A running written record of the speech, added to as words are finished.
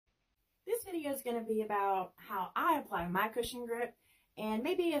video is going to be about how I apply my cushion grip and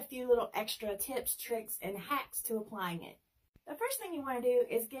maybe a few little extra tips, tricks, and hacks to applying it. The first thing you want to do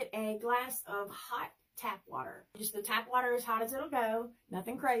is get a glass of hot tap water. Just the tap water as hot as it'll go,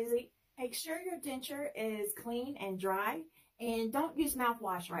 nothing crazy. Make sure your denture is clean and dry, and don't use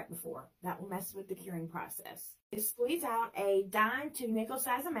mouthwash right before. That will mess with the curing process. Just squeeze out a dime to nickel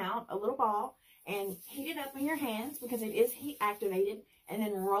size amount, a little ball, and heat it up in your hands because it is heat activated, and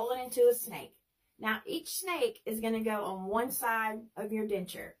then roll it into a snake. Now each snake is going to go on one side of your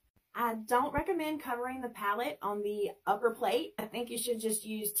denture. I don't recommend covering the palate on the upper plate. I think you should just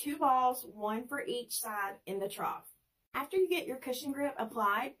use 2 balls, 1 for each side in the trough. After you get your cushion grip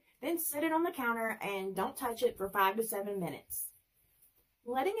applied, then sit it on the counter and don't touch it for 5 to 7 minutes.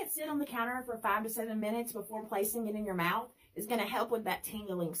 Letting it sit on the counter for 5 to 7 minutes before placing it in your mouth is going to help with that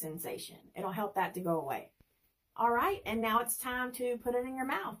tingling sensation. It'll help that to go away. All right, and now it's time to put it in your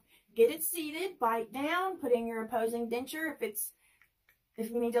mouth. Get it seated, bite down, put in your opposing denture if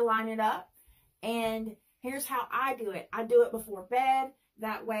you need to line it up. And here's how I do it. I do it before bed.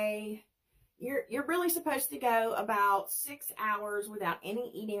 That way you're really supposed to go about 6 hours without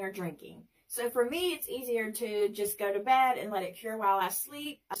any eating or drinking. So for me, it's easier to just go to bed and let it cure while I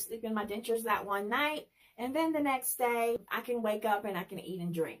sleep. I sleep in my dentures that one night, and then the next day I can wake up and I can eat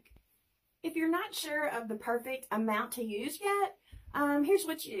and drink. If you're not sure of the perfect amount to use yet, here's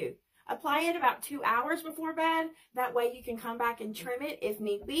what you do. Apply it about 2 hours before bed. That way you can come back and trim it if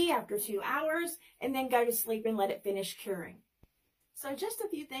need be after 2 hours, and then go to sleep and let it finish curing. So just a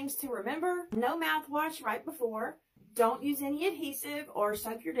few things to remember. No mouthwash right before. Don't use any adhesive or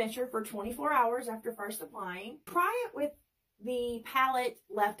soak your denture for 24 hours after first applying. Try it with the palate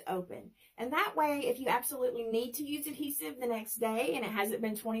left open. And that way, if you absolutely need to use adhesive the next day and it hasn't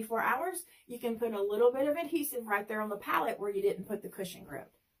been 24 hours, you can put a little bit of adhesive right there on the palate where you didn't put the cushion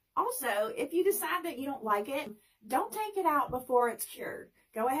grip. Also, if you decide that you don't like it, don't take it out before it's cured.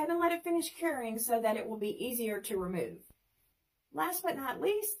 Go ahead and let it finish curing so that it will be easier to remove. Last but not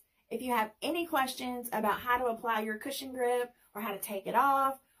least, if you have any questions about how to apply your cushion grip or how to take it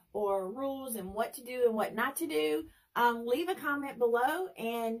off or rules and what to do and what not to do, leave a comment below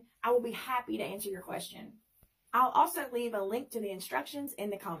and I will be happy to answer your question. I'll also leave a link to the instructions in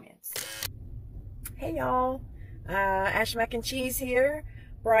the comments. Hey y'all, Ash Mac and Cheese here.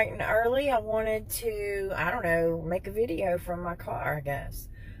 Bright and early. I wanted to, I don't know, make a video from my car, I guess.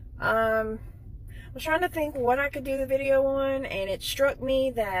 I was trying to think what I could do the video on, and it struck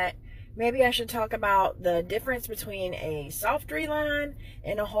me that maybe I should talk about the difference between a soft reline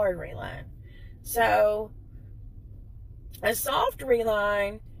and a hard reline. So, a soft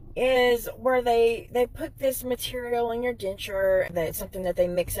reline is where they put this material in your denture, that's something that they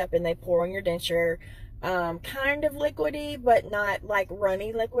mix up and they pour on your denture. Kind of liquidy, but not like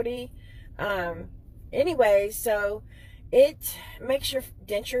runny liquidy. Anyway, so it makes your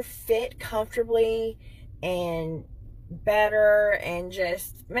denture fit comfortably and better, and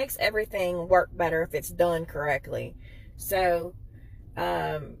just makes everything work better if it's done correctly. So,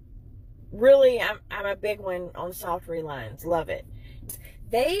 really, I'm a big one on soft relines. Love it.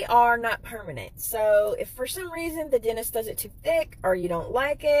 They are not permanent. So if for some reason the dentist does it too thick, or you don't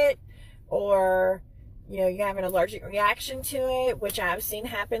like it, or you know, you have an allergic reaction to it, which I've seen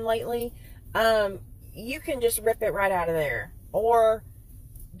happen lately, you can just rip it right out of there, or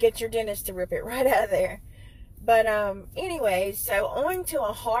get your dentist to rip it right out of there. But anyway, so on to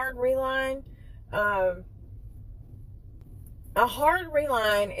a hard reline. A hard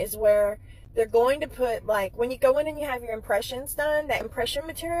reline is where they're going to put, like, when you go in and you have your impressions done, that impression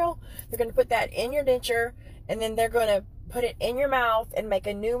material, they're going to put that in your denture, and then they're going to put it in your mouth and make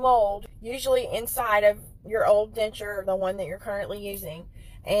a new mold, usually inside of your old denture, the one that you're currently using,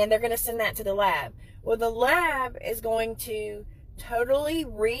 and they're going to send that to the lab. Well, the lab is going to totally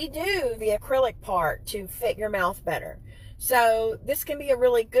redo the acrylic part to fit your mouth better. So this can be a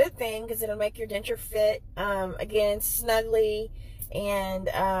really good thing because it'll make your denture fit, again, snugly, and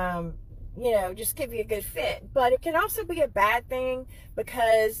you know, just give you a good fit. But it can also be a bad thing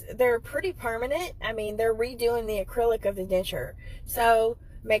because they're pretty permanent. I mean, they're redoing the acrylic of the denture. So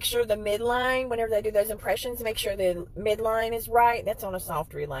make sure the midline, whenever they do those impressions, make sure the midline is right. That's on a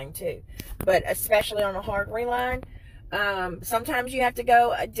soft reline too, but especially on a hard reline. Sometimes you have to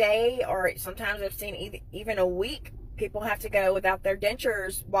go a day, or sometimes I've seen even a week. People have to go without their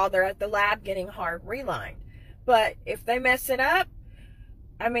dentures while they're at the lab getting hard relined. But if they mess it up,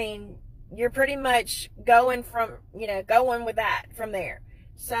 I mean, you're pretty much going with that from there.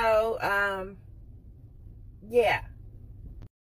 So, yeah.